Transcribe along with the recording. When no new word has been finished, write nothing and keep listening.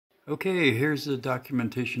Okay, here's the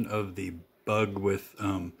documentation of the bug with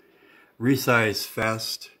resize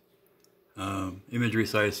fast, image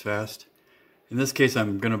resize fast. In this case,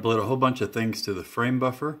 I'm going to bloat a whole bunch of things to the frame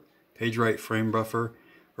buffer, page right frame buffer.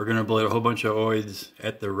 We're going to bloat a whole bunch of oids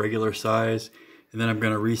at the regular size, and then I'm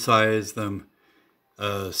going to resize them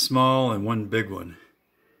small and one big one.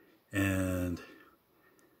 And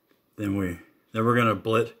then we're going to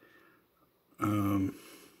blit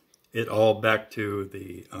it all back to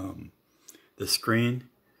the screen.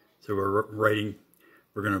 So we're going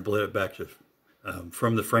to blit it back to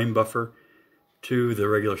from the frame buffer to the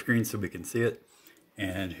regular screen so we can see it.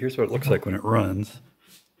 And here's what it looks like when it runs.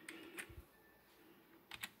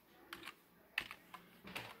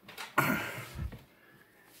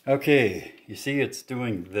 Okay, you see it's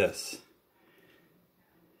doing this.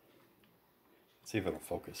 Let's see if it'll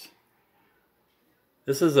focus.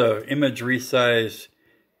 This is a image resize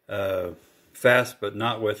fast, but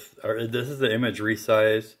not with, this is the image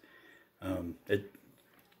resize. It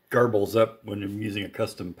garbles up when I'm using a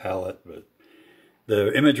custom palette, but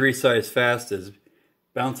the image resize fast is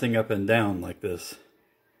bouncing up and down like this.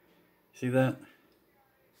 See that?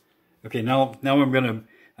 Okay, now I'm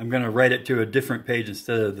gonna write it to a different page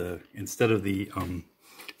instead of the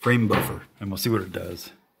frame buffer, and we'll see what it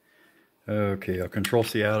does. Okay, I'll Control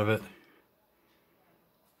C out of it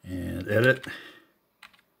and edit.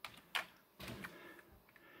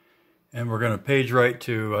 And we're going to page right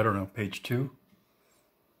to, I don't know, page 2.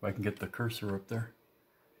 If I can get the cursor up there.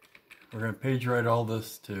 We're going to page right all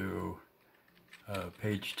this to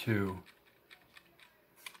page 2.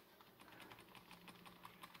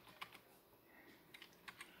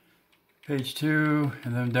 Page 2,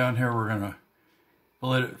 and then down here we're going to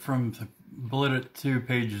blit it to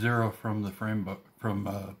page 0 from the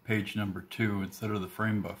from page number 2 instead of the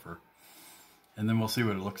frame buffer. And then we'll see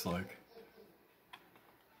what it looks like.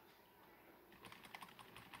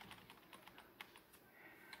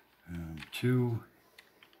 Two,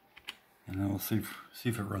 and then we'll see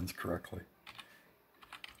if it runs correctly.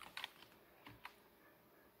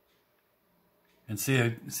 And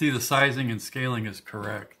see the sizing and scaling is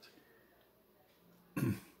correct.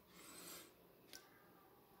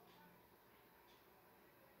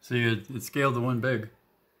 See, it scaled the one big,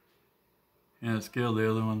 and it scaled the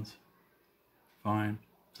other ones fine.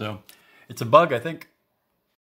 So it's a bug, I think.